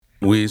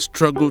We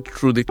struggle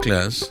through the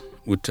class.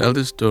 We tell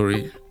the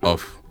story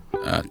of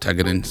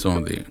targeting some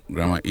of the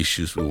grammar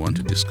issues we want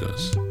to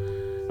discuss.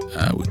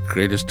 We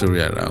create a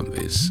story around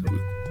this,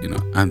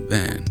 and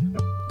then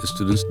the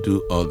students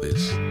do all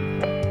this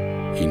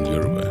in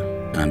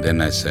Yoruba. And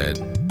then I said,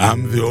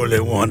 I'm the only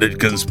one that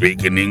can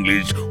speak in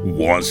English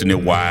once in a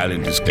while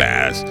in this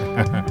class.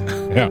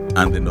 Yeah.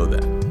 And they know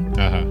that.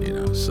 Uh-huh.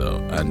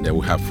 And then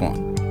we have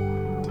fun.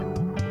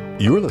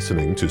 You're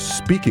listening to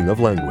Speaking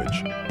of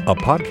Language, a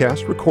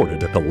podcast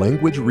recorded at the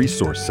Language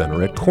Resource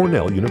Center at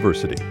Cornell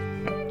University.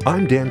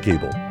 I'm Dan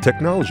Gable,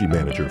 Technology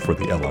Manager for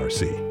the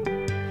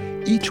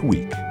LRC. Each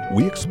week,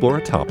 we explore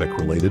a topic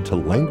related to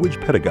language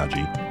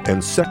pedagogy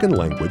and second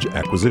language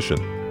acquisition.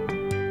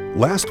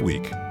 Last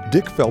week,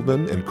 Dick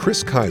Feldman and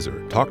Chris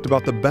Kaiser talked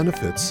about the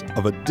benefits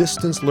of a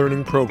distance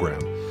learning program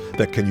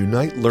that can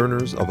unite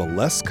learners of a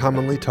less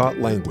commonly taught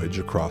language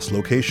across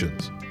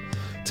locations.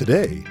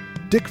 Today,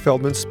 Dick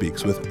Feldman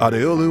speaks with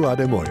Adeolu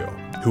Ademoyo,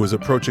 who is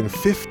approaching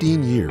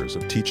 15 years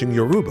of teaching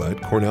Yoruba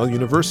at Cornell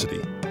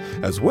University,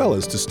 as well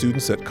as to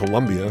students at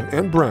Columbia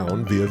and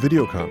Brown via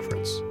video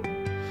conference.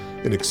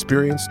 An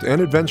experienced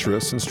and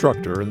adventurous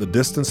instructor in the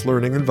distance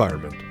learning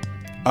environment,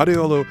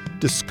 Adeolu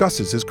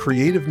discusses his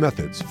creative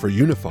methods for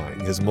unifying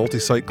his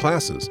multi-site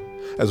classes,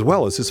 as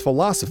well as his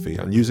philosophy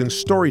on using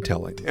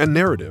storytelling and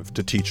narrative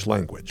to teach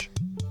language.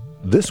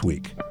 This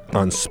week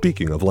on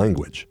Speaking of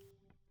Language.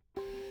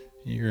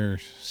 You're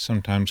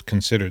sometimes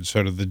considered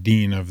sort of the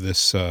dean of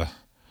this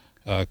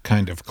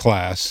kind of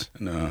class.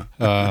 No.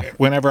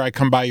 Whenever I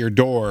come by your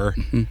door,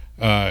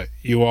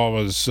 you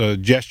always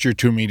gesture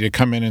to me to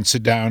come in and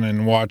sit down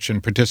and watch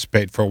and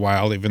participate for a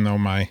while, even though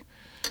my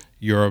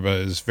Yoruba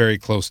is very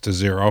close to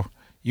zero.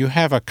 You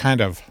have a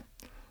kind of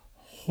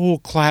whole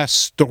class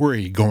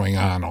story going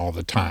on all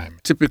the time.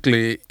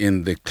 Typically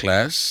in the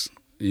class,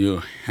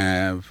 you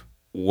have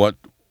what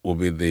will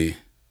be the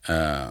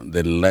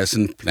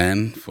lesson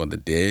plan for the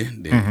day,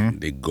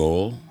 the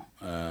goal,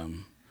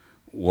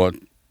 what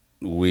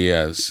we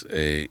as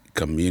a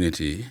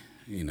community,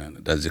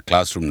 that's the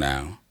classroom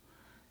now,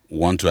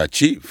 want to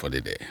achieve for the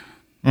day,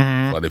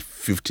 for the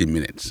 50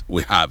 minutes.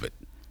 We have it.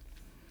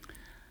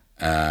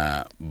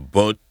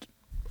 Both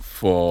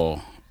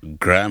for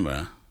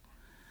grammar,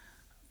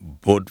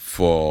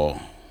 for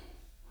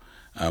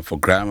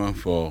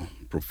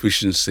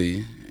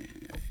proficiency,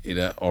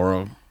 either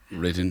oral,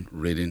 written,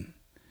 reading,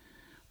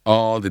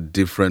 all the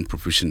different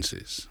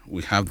proficiencies.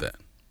 We have that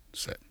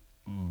set.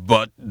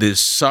 But the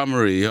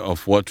summary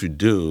of what we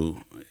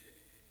do,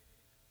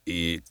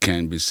 it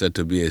can be said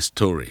to be a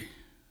story.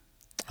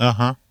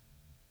 Uh-huh.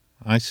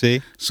 I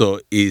see.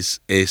 So it's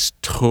a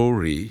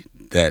story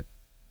that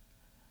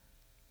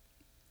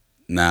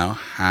now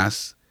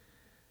has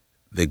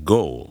the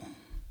goal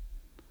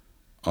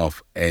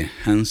of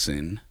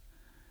enhancing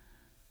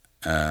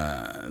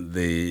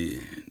the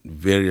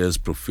various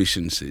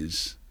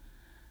proficiencies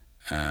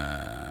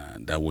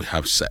that we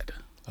have set.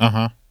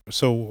 Uh-huh.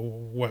 So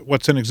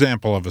what's an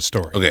example of a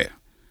story? Okay.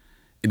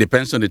 It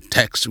depends on the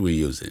text we're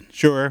using.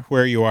 Sure,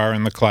 where you are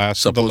in the class.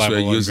 Suppose the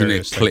level we're using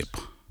a clip.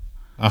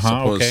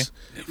 Okay.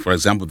 For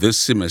example, this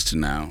semester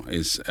now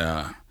is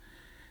the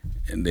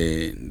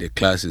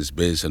class is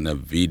based on a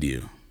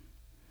video,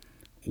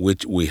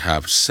 which we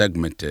have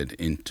segmented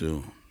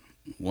into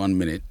 1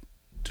 minute,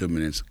 2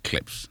 minutes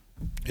clips.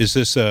 Is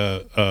this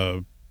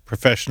a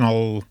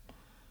professional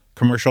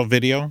commercial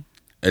video?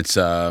 It's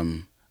a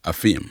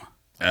film.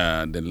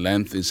 The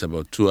length is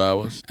about 2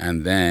 hours.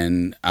 And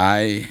then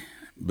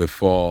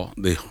before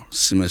the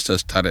semester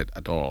started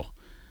at all,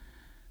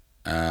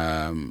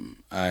 I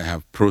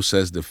have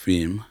processed the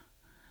film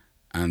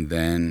and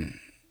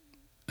then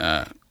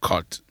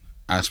cut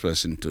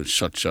aspects into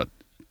short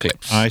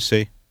clips. I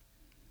see.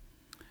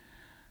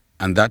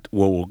 And that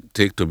will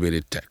take to be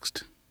the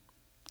text.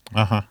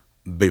 Uh-huh.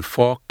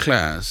 Before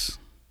class,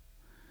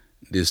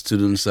 the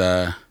students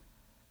are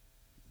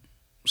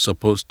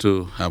supposed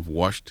to have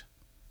watched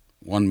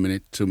 1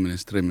 minute, 2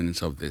 minutes, 3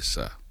 minutes of this.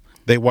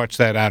 They watch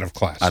that out of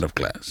class? Out of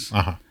class.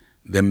 Uh-huh.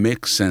 They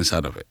make sense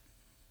out of it.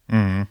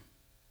 Mm-hmm.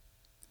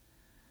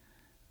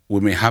 We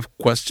may have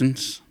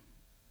questions,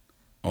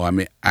 or I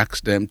may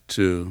ask them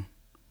to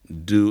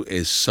do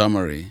a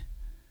summary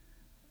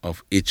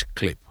of each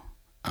clip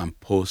and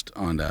post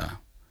on the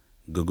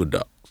Google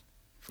Docs.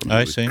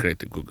 I see.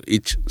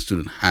 Each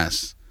student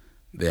has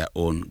their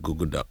own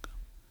Google Doc,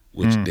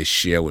 which they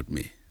share with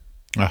me.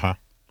 Uh-huh.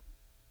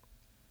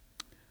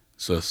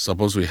 So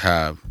suppose we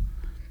have,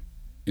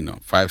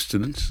 5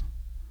 students.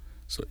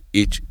 So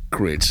each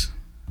creates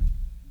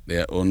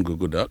their own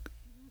Google Doc.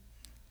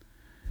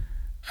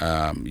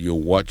 You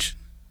watch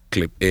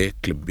clip A,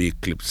 clip B,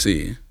 clip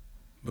C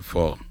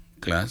before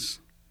class.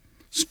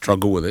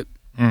 Struggle with it.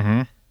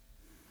 Mm-hmm.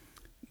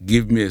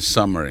 Give me a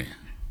summary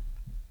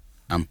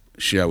and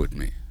share with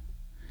me.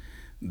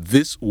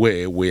 This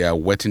way, we are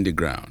wetting the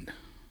ground.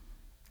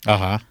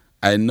 Uh-huh.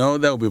 I know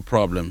there will be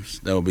problems,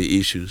 there will be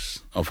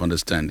issues of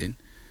understanding,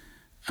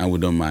 and we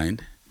don't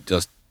mind.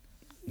 Just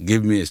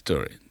give me a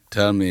story.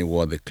 Tell me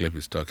what the clip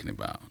is talking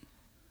about,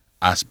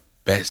 as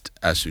best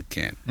as you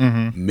can.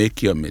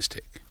 Make your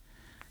mistake.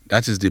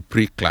 That is the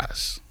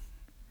pre-class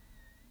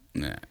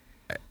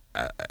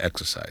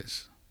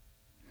exercise.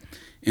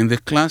 In the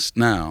class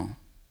now,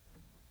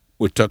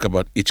 we talk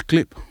about each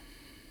clip.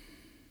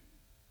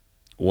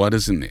 What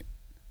is in it?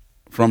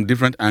 From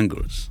different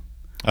angles.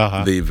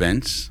 The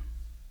events,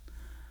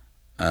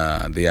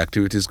 the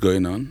activities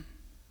going on,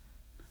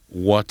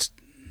 what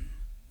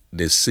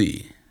they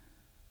see.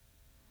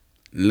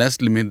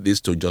 Let's limit this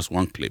to just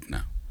one clip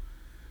now.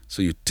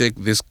 So you take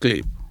this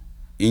clip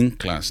in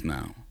class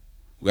now.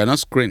 We are not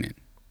screening.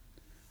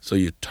 So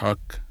you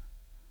talk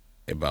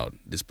about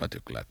this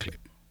particular clip.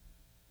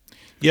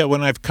 Yeah,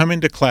 when I've come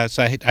into class,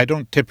 I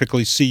don't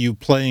typically see you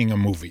playing a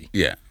movie.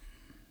 Yeah.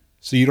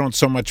 So you don't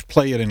so much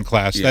play it in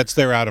class. Yeah. That's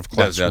their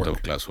out-of-class That's work.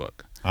 out-of-class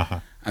work.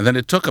 And then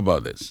they talk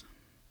about this.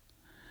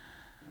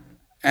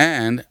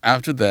 And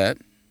after that,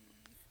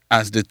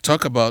 as they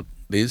talk about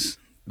this,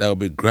 there will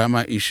be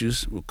grammar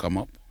issues will come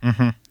up.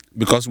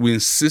 Because we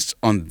insist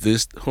on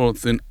this whole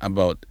thing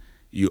about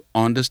you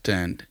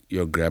understand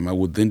your grammar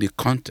within the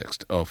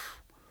context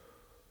of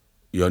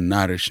your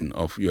narration,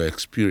 of your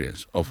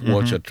experience, of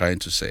what you're trying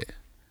to say.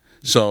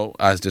 So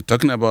as they're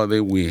talking about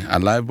it, we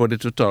allow everybody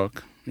to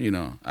talk.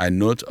 I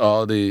note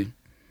all the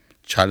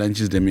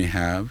challenges they may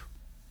have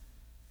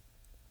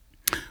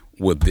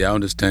with their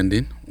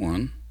understanding,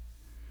 one,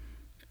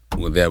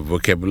 with their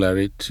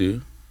vocabulary,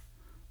 two,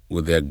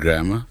 with their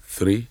grammar,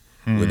 three,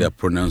 with their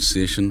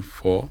pronunciation,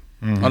 four,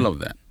 all of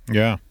that.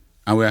 Yeah.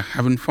 And we're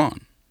having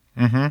fun.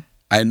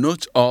 I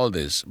note all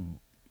this,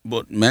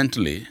 but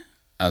mentally,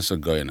 as we're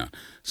going on.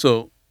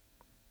 So,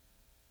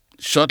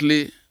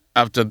 shortly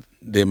after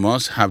they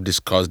must have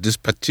discussed this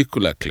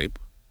particular clip,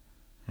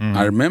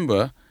 I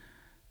remember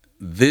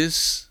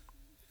these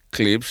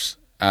clips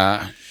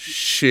are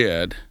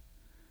shared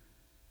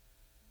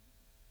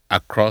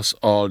across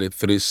all the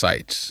three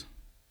sites,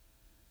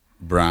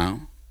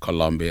 Brown,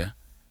 Columbia,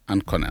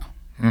 and Cornell.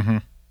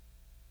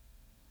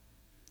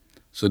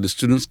 So the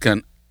students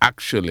can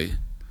actually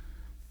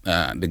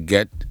they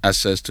get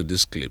access to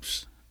these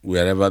clips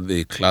wherever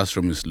the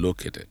classroom is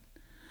located,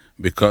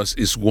 because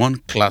it's one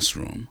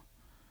classroom,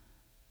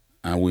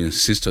 and we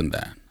insist on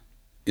that.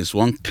 It's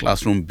one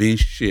classroom being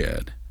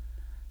shared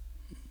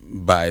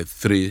by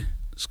three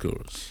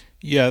schools.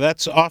 Yeah,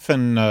 that's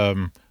often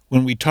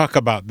when we talk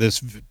about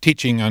this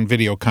teaching on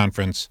video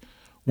conference,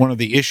 one of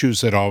the issues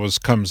that always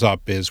comes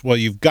up is, well,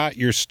 you've got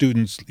your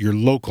students, your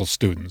local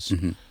students.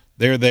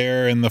 They're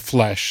there in the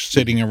flesh,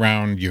 sitting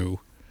around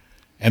you.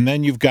 And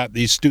then you've got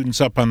these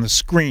students up on the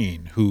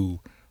screen who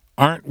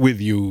aren't with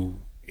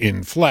you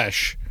in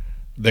flesh.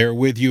 They're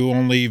with you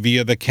only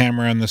via the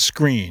camera and the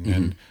screen.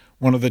 And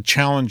one of the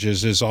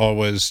challenges is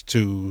always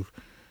to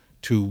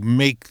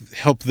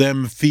help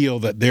them feel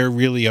that they're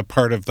really a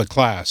part of the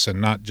class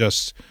and not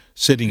just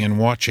sitting and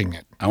watching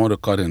it. I want to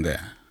cut in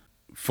there.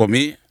 For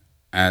me,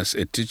 as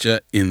a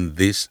teacher in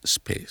this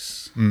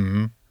space,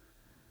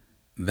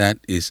 that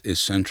is a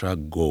central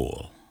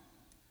goal.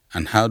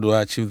 And how do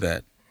I achieve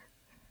that?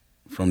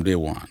 From day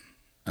one,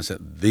 I said,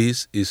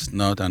 this is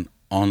not an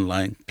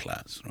online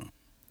classroom.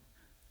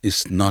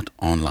 It's not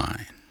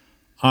online.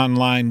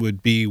 Online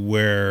would be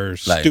where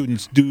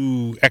students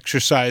do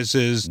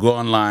exercises. Go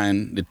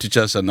online, the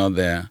teachers are not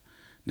there.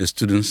 The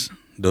students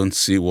don't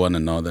see one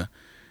another.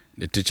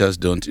 The teachers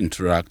don't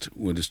interact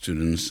with the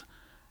students,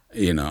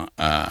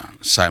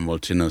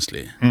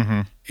 simultaneously,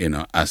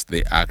 as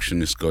the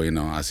action is going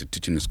on, as the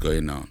teaching is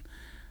going on.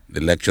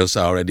 The lectures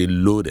are already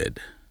loaded.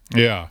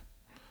 Yeah.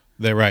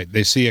 They're right.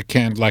 They see a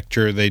canned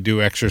lecture, they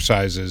do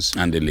exercises.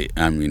 And they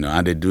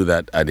do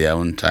that at their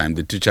own time.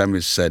 The teacher may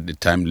set the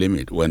time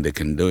limit when they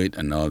can do it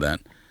and all that.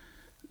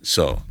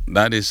 So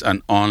that is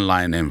an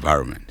online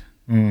environment.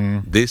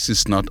 This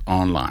is not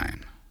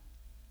online.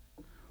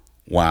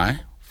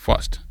 Why?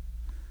 First,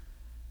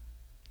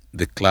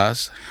 the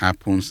class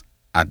happens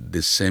at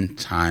the same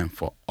time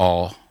for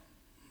all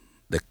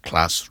the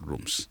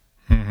classrooms,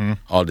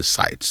 all the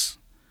sites.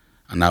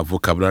 And our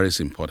vocabulary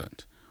is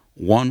important.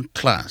 One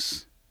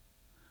class,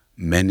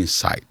 many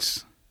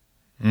sites.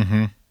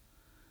 We're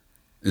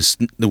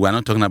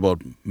not talking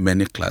about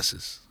many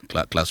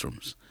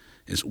classrooms.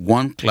 It's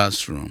one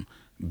classroom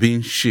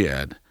being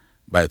shared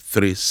by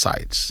three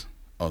sites.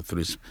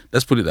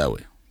 Let's put it that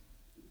way.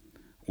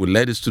 We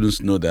let the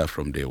students know that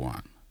from day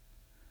one.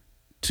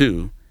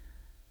 Two,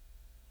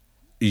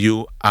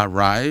 you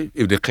arrive,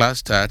 if the class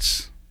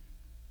starts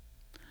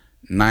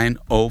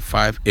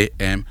 9:05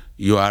 a.m.,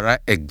 you arrive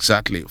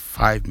exactly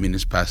 5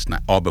 minutes past 9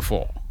 or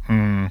before.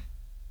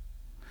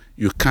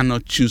 You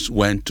cannot choose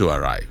when to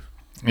arrive.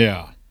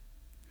 Yeah.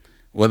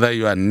 Whether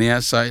you are near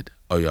side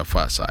or you are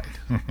far side.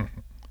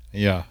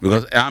 Yeah.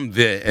 Because I'm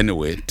there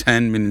anyway,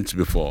 10 minutes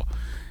before,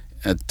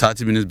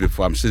 30 minutes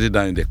before, I'm sitting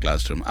down in the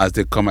classroom. As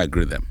they come, I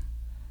greet them.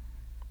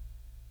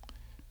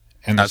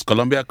 And as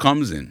Columbia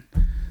comes in,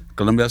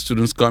 Columbia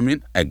students come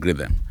in, I greet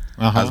them.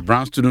 As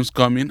Brown students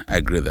come in,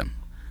 I greet them.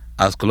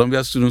 As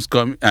Columbia students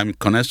come in,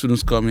 Cornell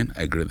students come in,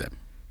 I greet them.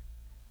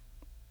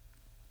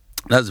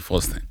 That's the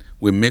first thing.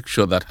 We make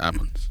sure that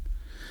happens.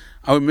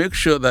 And we make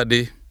sure that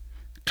the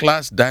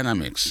Class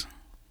dynamics,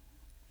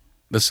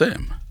 the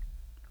same.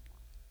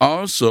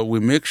 Also, we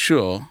make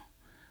sure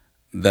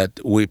that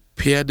we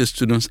pair the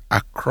students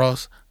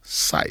across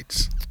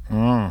sites.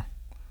 Oh.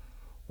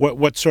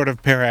 What sort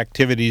of pair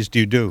activities do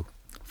you do?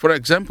 For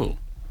example,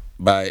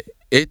 by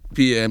 8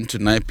 p.m. to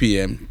 9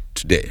 p.m.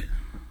 today,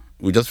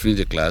 we just finished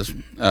the class,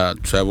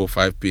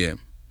 12:05 p.m.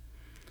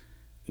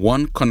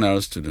 One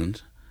Cornell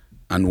student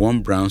and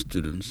one Brown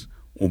student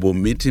will be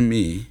meeting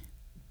me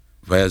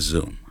via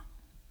Zoom.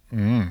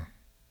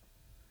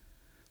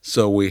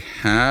 So we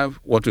have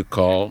what we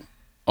call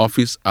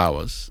office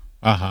hours.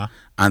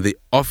 And the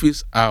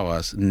office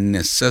hours,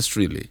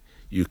 necessarily,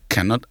 you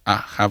cannot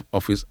have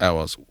office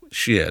hours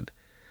shared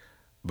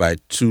by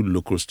two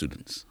local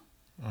students.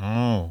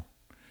 Oh.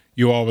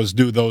 You always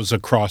do those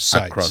across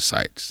sites? Across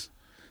sites.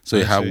 So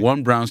you have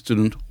one Brown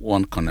student,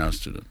 one Cornell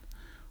student.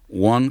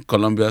 One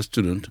Columbia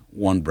student,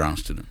 one Brown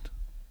student.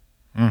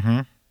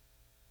 And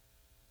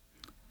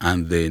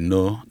they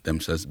know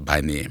themselves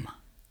by name.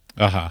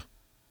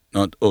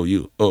 Not,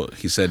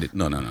 he said it.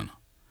 No.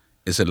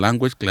 It's a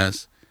language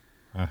class.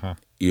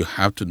 You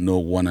have to know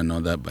one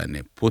another by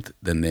name. Put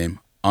the name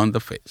on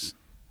the face.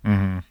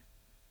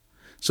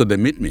 So they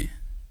meet me.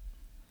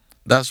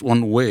 That's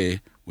one way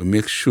we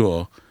make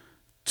sure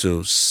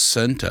to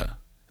center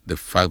the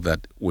fact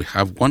that we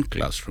have one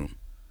classroom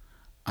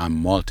and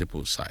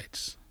multiple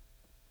sites.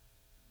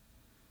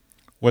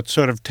 What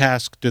sort of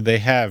task do they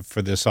have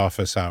for this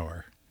office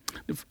hour?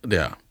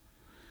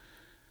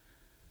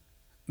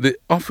 The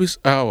office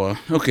hour,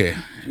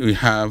 we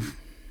have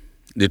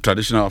the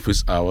traditional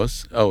office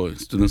hours. Our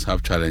students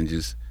have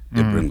challenges,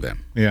 they bring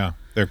them. Yeah,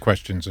 their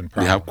questions and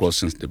problems. They have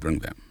questions, they bring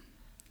them.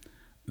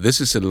 This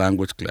is a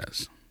language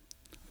class.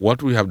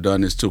 What we have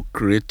done is to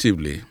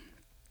creatively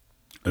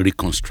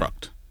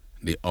reconstruct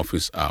the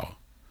office hour.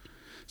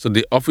 So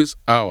the office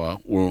hour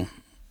will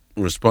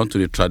respond to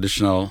the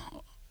traditional,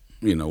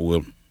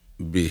 will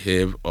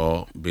behave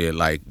or be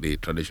like the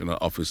traditional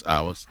office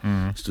hours.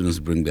 Students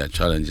bring their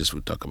challenges,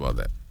 we'll talk about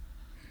that.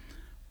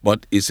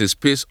 But it's a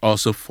space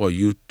also for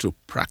you to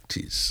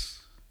practice.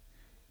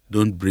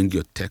 Don't bring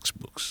your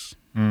textbooks.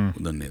 We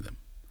don't need them.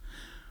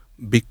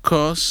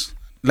 Because,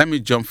 let me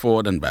jump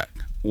forward and back.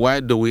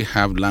 Why do we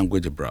have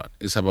language abroad?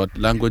 It's about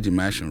language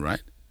immersion,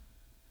 right?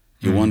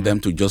 You want them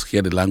to just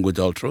hear the language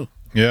all through.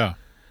 Yeah.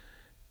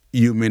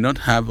 You may not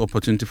have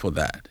opportunity for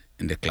that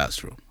in the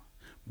classroom.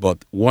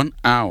 But 1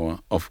 hour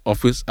of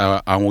office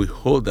hour, and we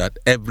hold that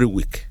every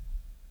week.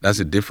 That's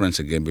the difference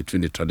again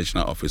between the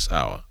traditional office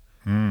hour.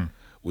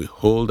 We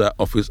hold that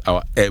office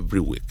hour every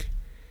week.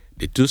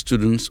 The two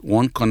students,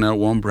 one Cornell,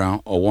 one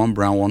Brown, or one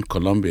Brown, one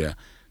Columbia,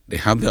 they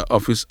have their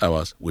office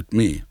hours with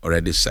me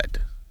already set.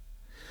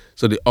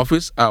 So the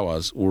office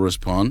hours will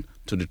respond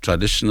to the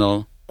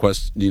traditional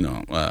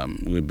question,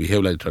 we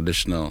behave like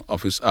traditional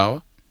office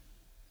hour.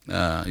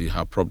 You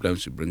have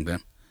problems, you bring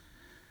them.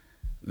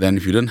 Then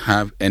if you don't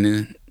have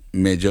any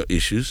major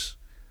issues,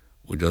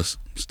 we just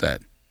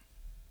start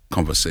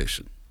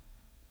conversation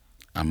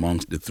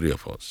amongst the three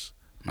of us,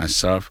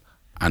 myself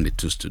and the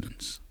two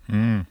students.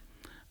 And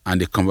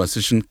the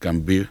conversation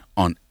can be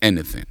on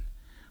anything,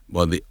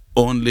 but the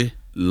only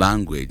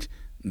language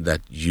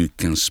that you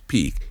can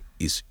speak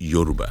is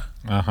Yoruba.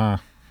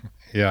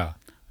 Yeah.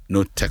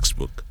 No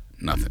textbook,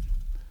 nothing.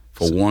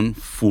 For 1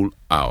 full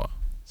hour.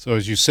 So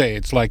as you say,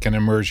 it's like an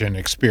immersion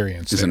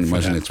experience. It's an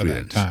immersion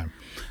experience. For that time.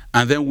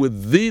 And then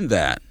within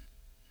that,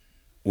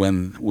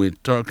 when we're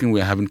talking,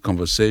 we're having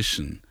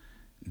conversation,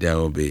 there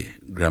will be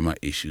grammar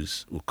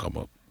issues will come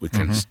up. We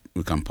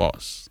can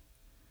pause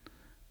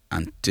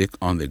and take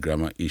on the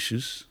grammar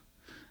issues,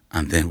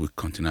 and then we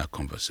continue our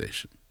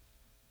conversation.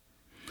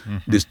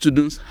 The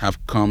students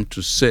have come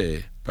to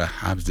say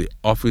perhaps the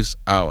office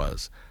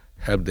hours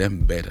help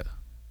them better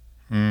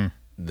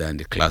than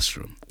the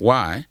classroom.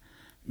 Why?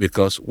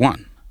 Because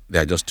one, they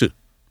are just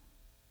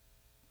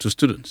two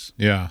students.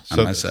 Yeah.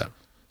 And myself.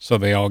 So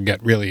they all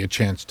get really a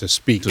chance to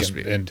speak,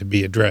 and to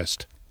be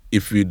addressed.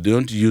 If you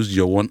don't use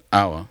your 1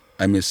 hour,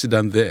 I may sit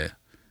down there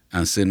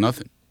and say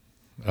nothing.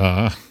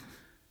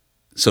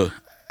 So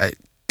I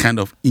kind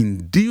of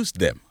induce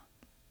them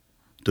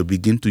to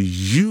begin to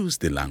use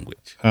the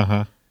language.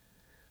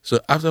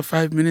 So after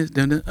 5 minutes,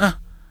 then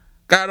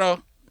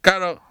Carol,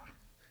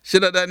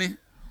 Shida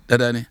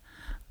Dadani,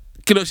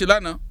 Kilo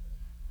Shilano,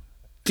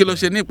 Kilo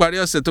Shini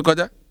Pario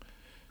Setukoja.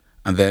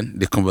 And then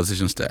the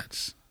conversation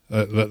starts.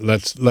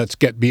 Let's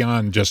get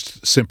beyond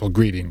just simple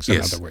greetings,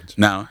 in other words.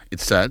 Now it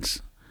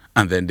starts,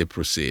 and then they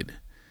proceed,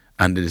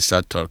 and they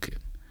start talking,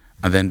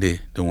 and then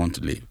they don't want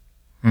to leave.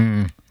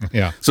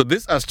 Yeah. So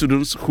these are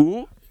students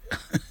who,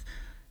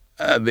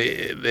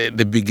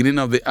 the beginning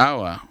of the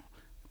hour,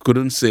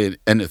 couldn't say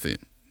anything.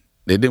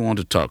 They didn't want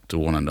to talk to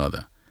one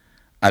another.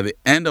 At the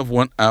end of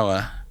 1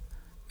 hour,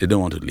 they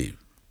don't want to leave.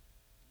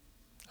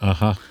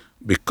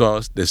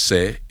 Because they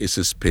say it's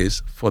a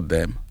space for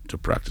them to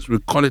practice. We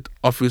call it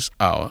office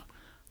hour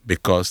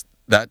because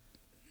that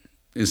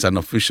is an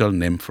official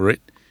name for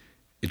it.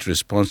 It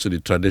responds to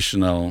the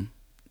traditional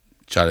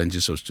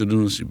challenges of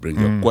students. You bring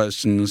your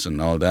questions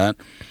and all that.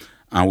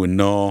 And we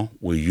know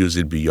we use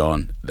it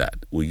beyond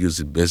that. We use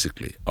it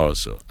basically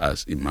also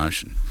as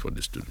immersion for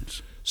the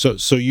students.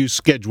 So you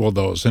schedule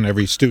those, and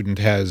every student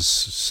has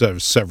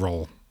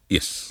several.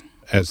 Yes.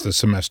 As the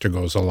semester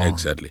goes along.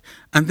 Exactly.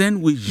 And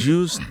then we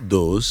use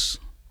those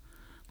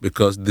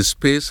because the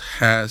space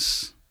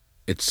has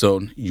its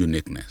own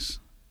uniqueness,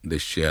 the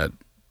shared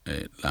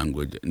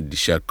language, the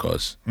shared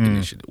course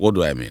initiative. What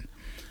do I mean?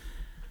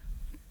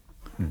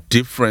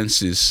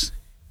 Differences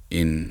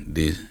in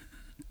the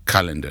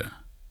calendar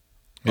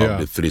of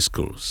the three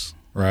schools.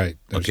 Right.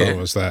 There's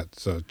always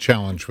that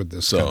challenge with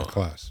this kind of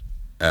class.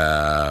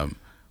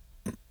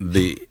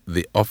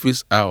 The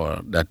office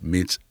hour that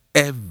meets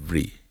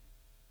every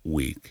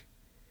week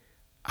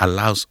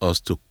allows us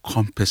to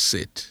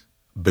compensate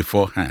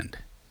beforehand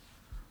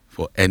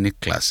for any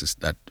classes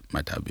that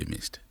might have been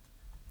missed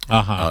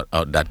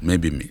or that may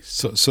be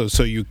missed.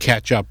 So you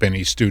catch up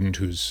any student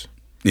who's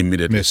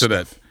immediately missed so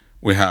that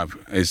we have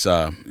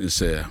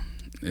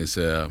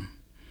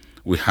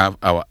we have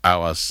our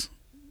hours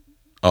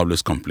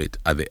always complete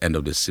at the end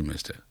of the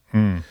semester.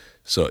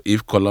 So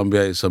if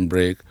Columbia is on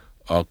break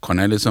or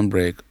Cornell is on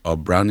break or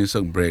Brown is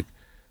on break,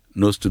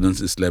 no students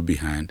is left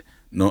behind.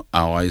 No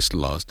hour is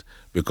lost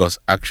because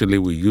actually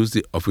we use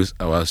the office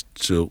hours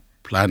to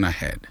plan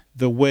ahead.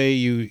 The way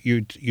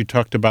you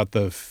talked about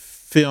the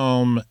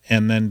film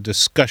and then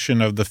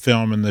discussion of the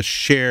film and the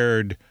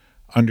shared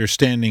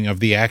understanding of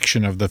the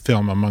action of the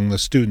film among the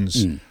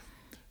students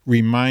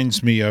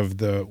reminds me of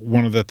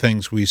one of the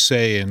things we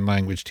say in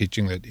language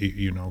teaching that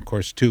you know, of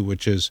course, too,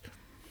 which is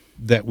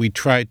that we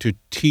try to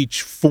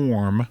teach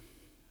form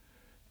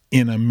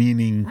in a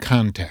meaning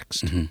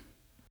context.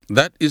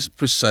 That is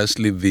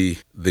precisely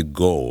the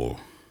goal.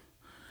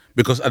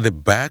 Because at the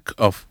back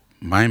of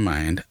my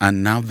mind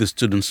and now the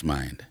students'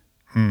 mind,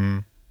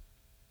 some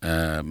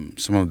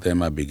of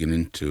them are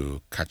beginning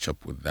to catch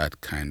up with that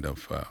kind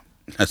of,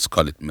 let's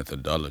call it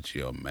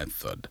methodology or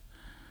method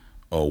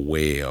or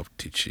way of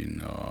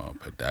teaching or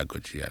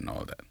pedagogy and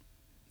all that.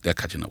 They're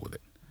catching up with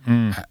it.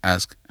 I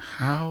ask,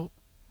 how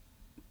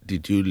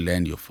did you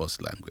learn your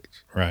first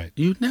language? Right.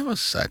 You never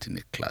sat in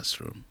a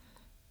classroom.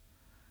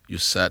 You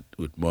sat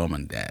with mom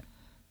and dad.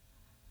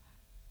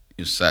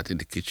 You sat in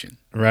the kitchen.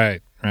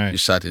 Right. You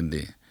sat in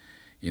the,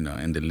 in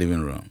the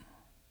living room,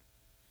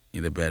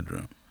 in the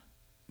bedroom,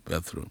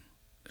 bathroom,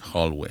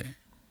 hallway.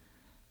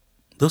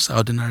 Those are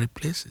ordinary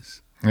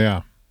places.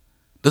 Yeah.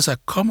 Those are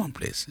common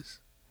places.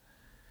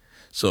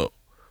 So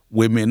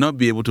we may not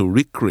be able to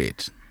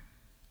recreate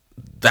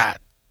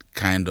that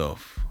kind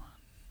of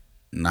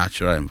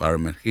natural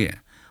environment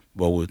here,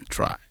 but we'll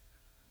try.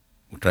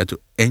 We'll try to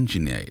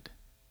engineer it.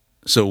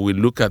 So we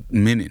look at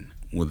meaning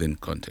within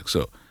context.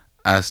 So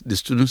as the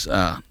students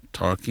are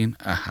talking,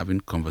 are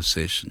having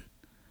conversation,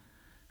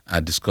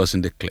 are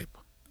discussing the clip,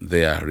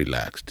 they are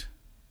relaxed.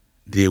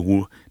 They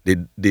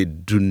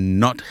do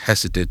not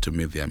hesitate to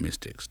make their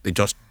mistakes. They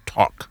just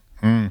talk.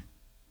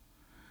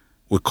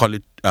 We call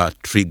it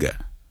trigger.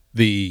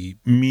 The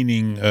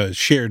meaning,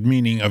 shared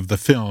meaning of the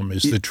film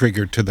is the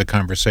trigger to the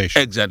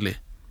conversation. Exactly.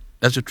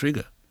 That's the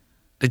trigger.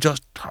 They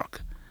just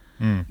talk.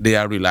 They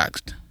are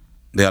relaxed.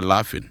 They are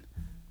laughing.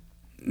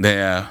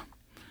 They are,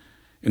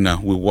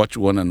 we watch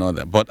one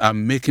another. But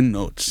I'm making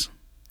notes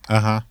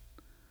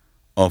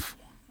of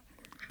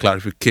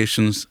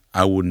clarifications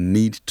I would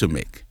need to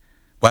make.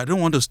 But I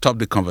don't want to stop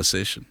the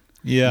conversation.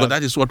 Yeah. But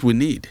that is what we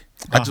need.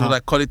 That is what I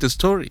call it a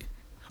story.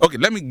 Okay,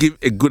 let me give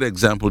a good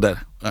example that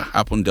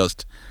happened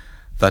just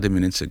 30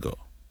 minutes ago.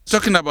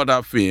 Talking about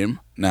our film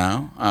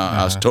now,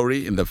 our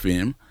story in the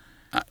film,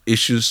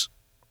 issues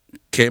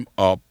came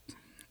up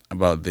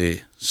about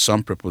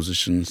some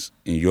prepositions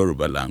in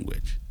Yoruba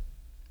language.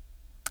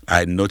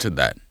 I noted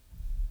that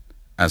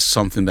as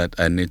something that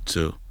I need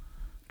to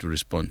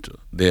respond to.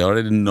 They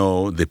already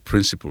know the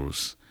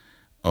principles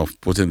of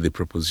putting the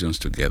prepositions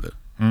together.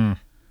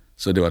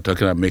 So they were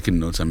talking about making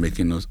notes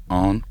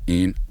on,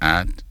 in,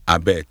 at,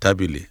 abe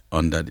tabili,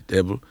 under the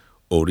table,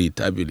 ori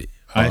tabili.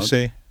 I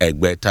see.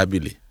 Egbe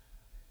tabili.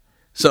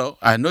 So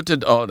I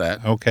noted all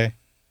that. Okay.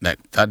 Like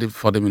 30,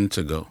 40 minutes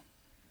ago,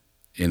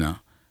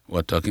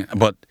 we're talking.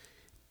 But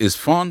it's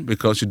fun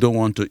because you don't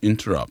want to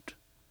interrupt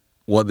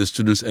what the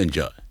students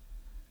enjoy.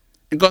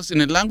 Because in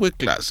a language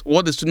class,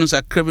 what the students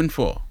are craving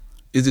for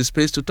is the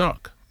space to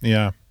talk.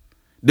 Yeah.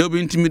 They'll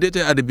be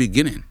intimidated at the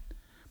beginning.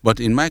 But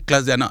in my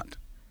class, they're not.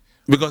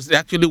 Because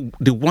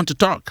they want to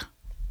talk.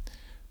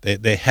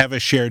 They have a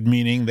shared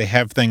meaning. They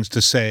have things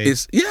to say.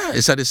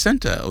 It's at the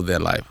center of their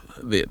life,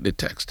 the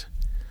text.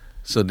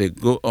 So they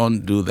go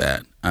on, do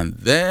that. And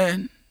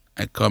then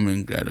I come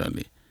in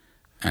gradually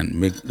and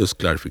make those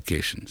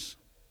clarifications.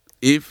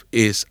 If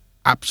it's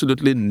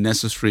absolutely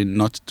necessary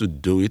not to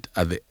do it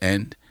at the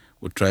end,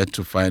 we try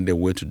to find a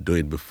way to do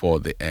it before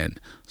the end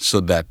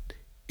so that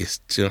it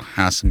still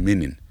has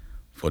meaning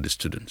for the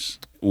students.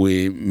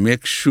 We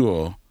make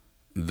sure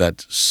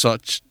that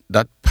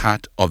that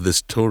part of the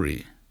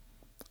story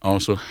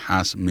also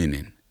has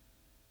meaning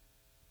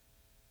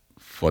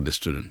for the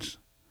students,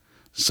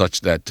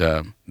 such that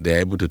they're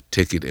able to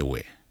take it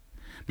away.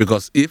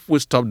 Because if we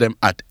stop them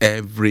at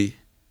every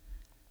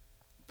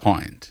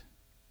point,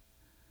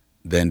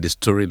 then the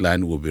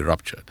storyline will be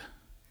ruptured.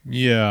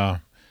 Yeah.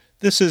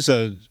 This is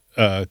a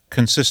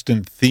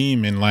consistent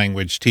theme in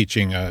language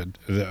teaching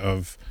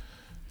of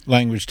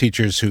language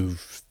teachers who've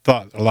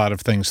thought a lot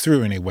of things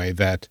through anyway,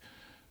 that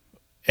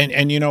and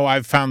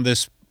I've found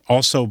this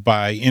also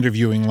by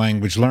interviewing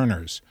language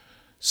learners.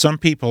 Some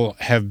people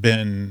have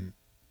been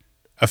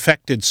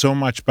affected so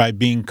much by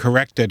being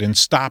corrected and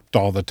stopped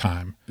all the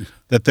time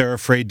that they're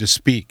afraid to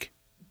speak.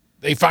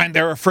 They find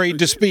they're afraid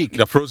to speak.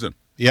 They're frozen.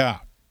 Yeah,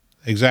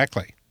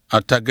 exactly.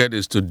 Our target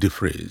is to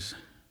defreeze.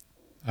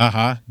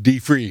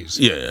 Defreeze.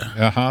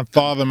 Yeah.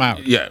 Thaw them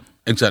out. Yeah,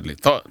 exactly.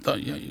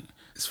 Yeah.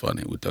 It's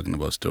funny, we're talking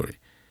about story.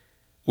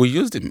 We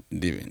use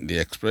the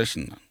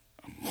expression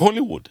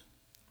Hollywood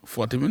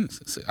 40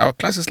 minutes. Our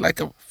class is like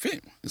a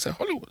film. It's a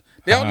Hollywood.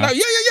 They all like,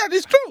 yeah,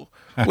 it's true.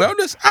 We're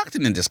always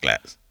acting in this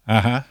class.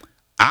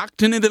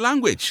 Acting in the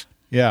language.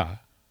 Yeah.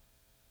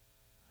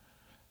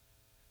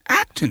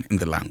 Acting in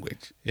the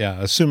language.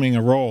 Yeah, assuming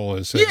a role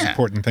is an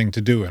important thing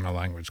to do in a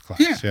language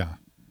class. Yeah.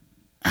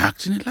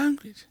 Acting in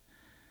language.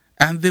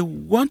 And they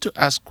want to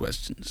ask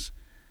questions.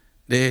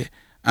 What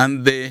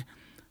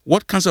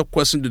kinds of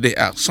questions do they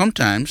ask?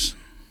 Sometimes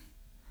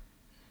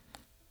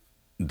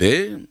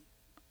they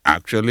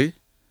actually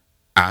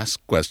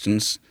ask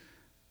questions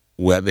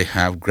where they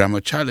have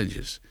grammar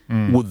challenges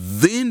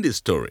within the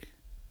story.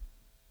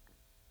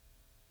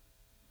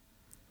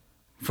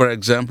 For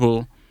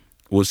example,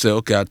 we'll say,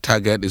 okay, our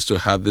target is to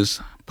have this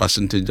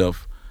percentage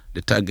of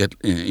the target,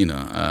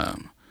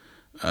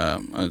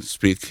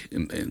 speak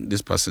in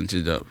this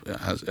percentage of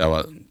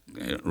our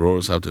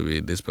roles have to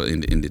be this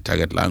in the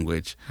target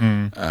language.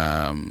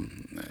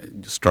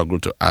 Struggle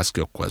to ask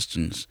your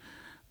questions,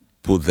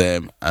 put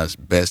them as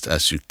best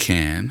as you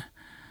can.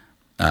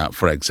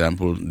 For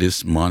example,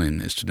 this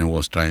morning a student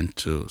was trying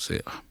to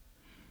say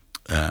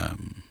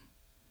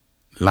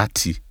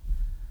Lati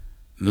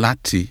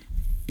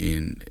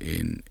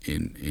in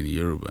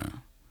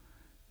Yoruba,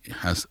 it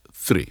has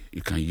three.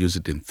 You can use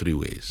it in three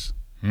ways.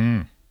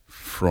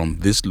 From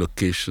this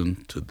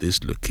location to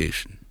this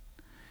location.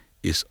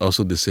 It's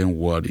also the same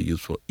word you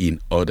use for in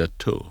order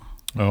to.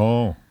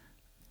 Oh.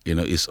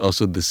 It's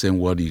also the same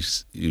word you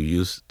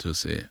use to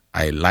say,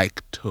 I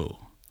like to.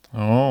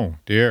 Oh,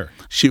 dear.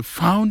 She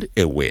found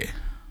a way,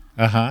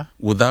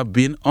 without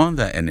being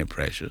under any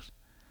pressure,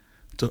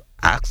 to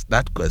ask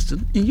that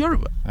question in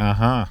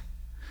Yoruba.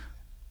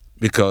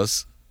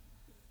 Because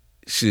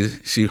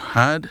she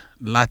heard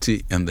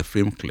Lati in the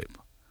film clip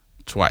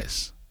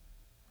twice.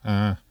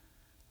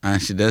 And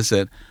she then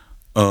said,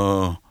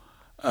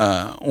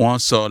 one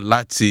saw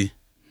Lati,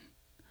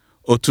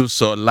 Otu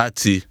saw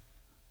Lati,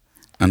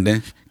 and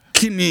then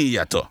Kini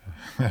Yato.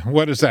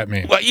 What does that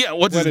mean? Well, yeah,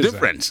 what is the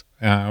difference?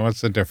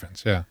 What's the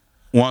difference? Yeah.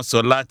 One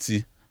saw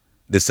Lati,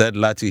 they said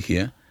Lati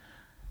here,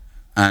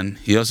 and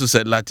he also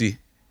said Lati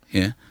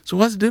here. So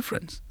what's the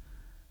difference?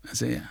 I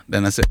said, yeah.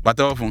 Then I said, but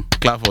often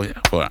clap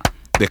for her.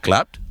 They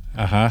clapped.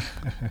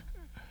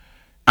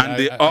 And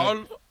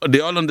they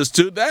all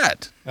understood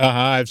that.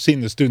 I've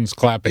seen the students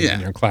clapping in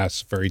your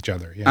class for each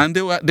other. Yeah. And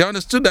they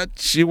understood that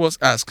she was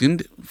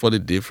asking for the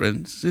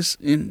differences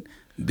in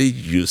the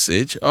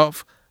usage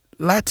of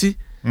Lati.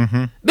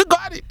 They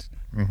got it.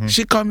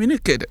 She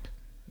communicated.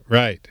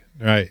 Right.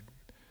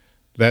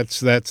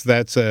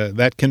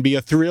 That can be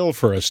a thrill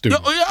for a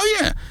student. Oh,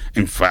 yeah.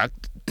 In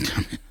fact,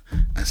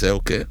 I said,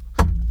 okay,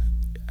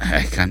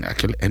 I can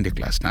actually end the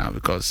class now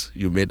because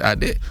you made our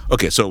day.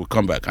 Okay, so we'll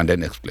come back and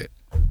then explain.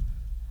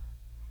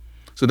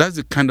 So that's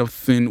the kind of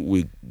thing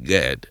we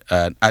get.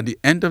 And at the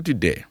end of the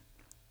day,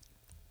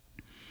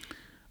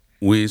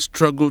 we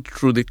struggle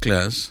through the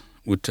class.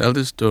 We tell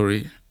the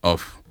story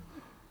of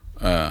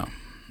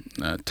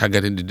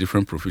targeting the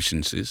different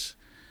proficiencies,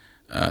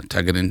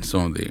 targeting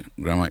some of the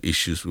grammar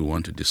issues we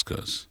want to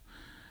discuss.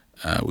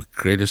 We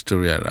create a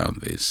story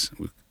around this,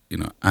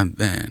 and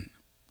then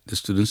the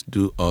students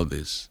do all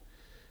this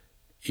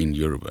in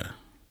Yoruba.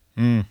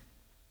 And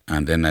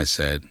then I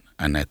said,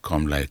 and I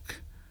come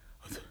like,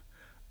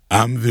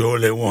 I'm the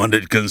only one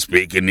that can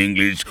speak in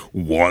English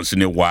once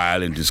in a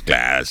while in this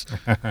class.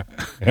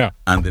 Yeah.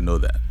 And they know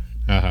that.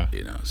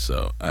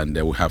 So, and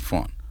then we have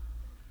fun.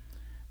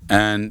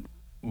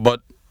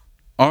 But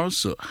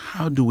also,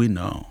 how do we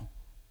know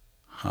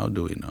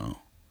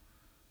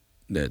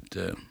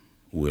that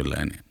we're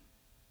learning?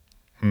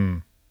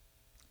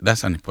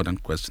 That's an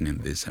important question in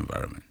this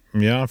environment.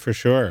 Yeah, for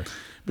sure.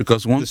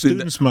 Because the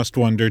students must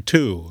wonder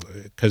too,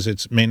 because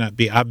it may not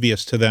be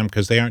obvious to them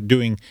because they aren't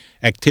doing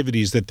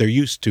activities that they're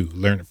used to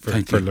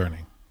for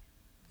learning.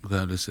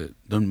 Because I said,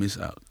 don't miss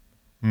out.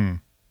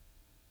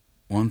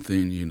 One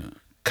thing,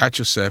 catch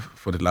yourself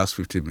for the last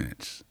 15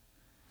 minutes.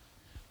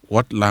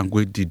 What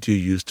language did you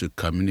use to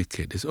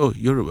communicate? They say,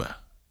 Yoruba.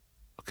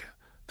 Okay,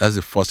 that's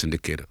the first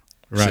indicator.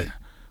 Right.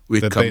 So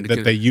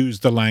that they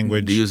use the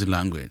language. They use the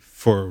language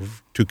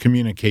to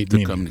communicate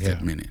meaning. To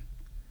communicate meaning.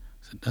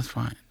 So that's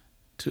fine,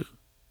 too.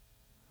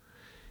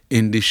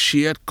 In the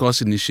shared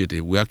course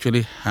initiative, we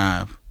actually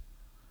have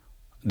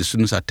the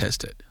students are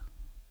tested.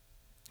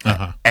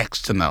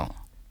 External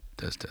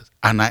test.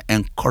 And I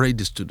encourage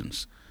the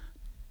students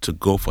to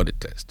go for the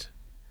test,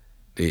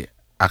 the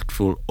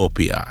actual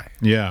OPI.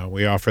 Yeah,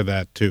 we offer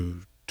that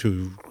to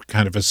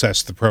kind of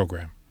assess the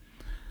program.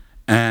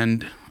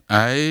 And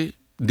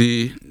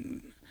the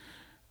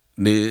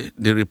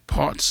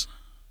reports,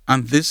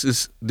 and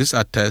these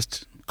are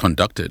tests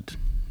conducted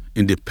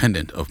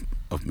independent of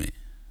me.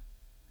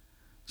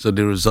 So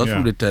the results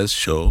from the test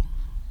show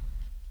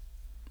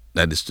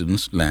that the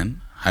students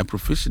learn high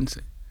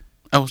proficiency.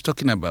 I was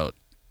talking about,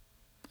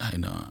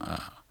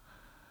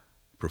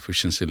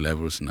 proficiency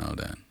levels now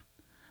then.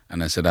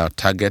 And I said our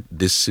target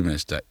this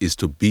semester is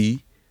to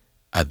be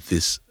at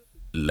this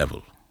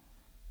level.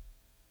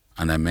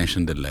 And I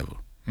mentioned the level.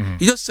 Mm-hmm.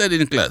 He just said it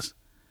in class.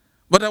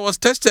 But I was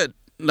tested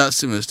last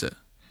semester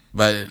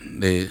by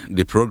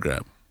the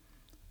program.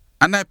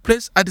 And I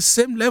placed at the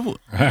same level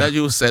that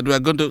you said we are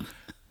going to.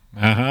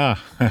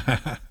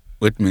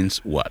 Which means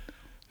what?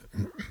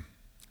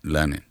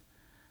 Learning.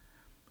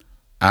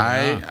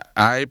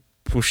 I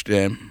push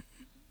them,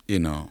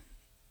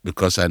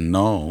 because I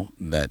know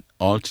that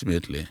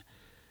ultimately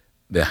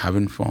they're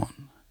having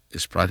fun.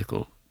 It's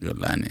practical. You're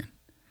learning.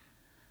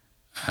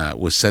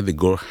 We set the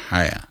goal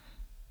higher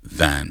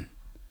than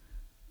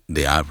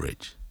the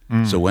average.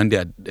 So when they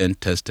are then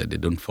tested, they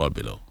don't fall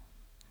below.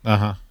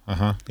 Yeah.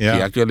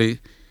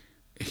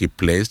 He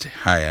placed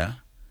higher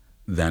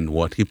than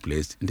what he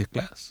placed in the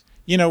class.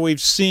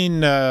 We've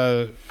seen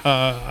my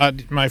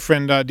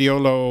friend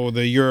Adeolu,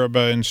 the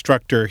Yoruba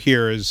instructor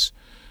here, has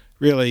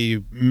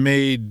really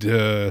made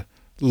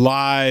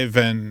live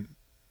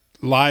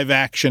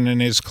action in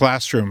his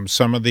classroom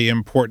some of the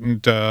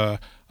important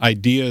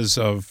ideas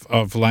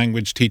of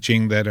language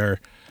teaching that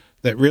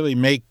really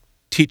make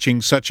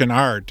teaching such an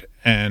art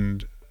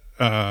and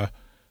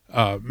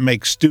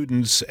make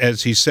students,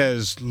 as he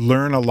says,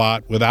 learn a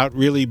lot without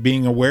really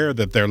being aware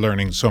that they're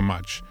learning so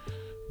much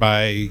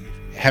by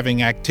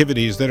having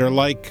activities that are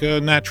like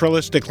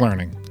naturalistic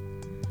learning.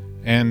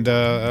 And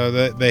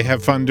they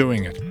have fun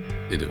doing it.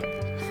 They do.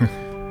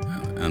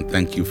 And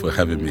thank you for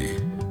having me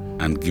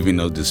and giving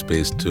us the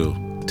space to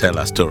tell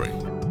our story.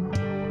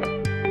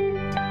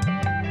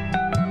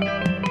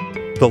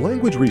 The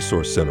Language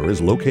Resource Center is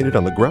located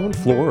on the ground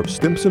floor of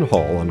Stimson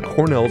Hall on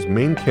Cornell's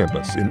main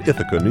campus in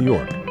Ithaca, New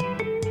York.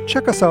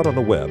 Check us out on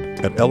the web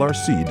at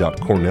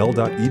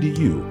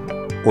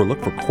lrc.cornell.edu or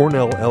look for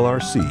Cornell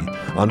LRC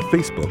on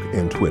Facebook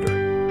and Twitter.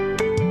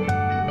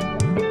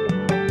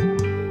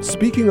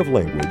 Speaking of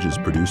Language is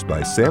produced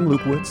by Sam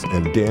Lupowitz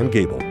and Dan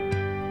Gable.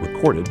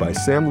 Recorded by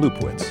Sam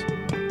Lupowitz.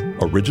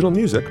 Original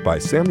music by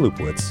Sam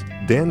Lupowitz,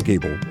 Dan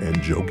Gable,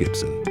 and Joe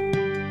Gibson.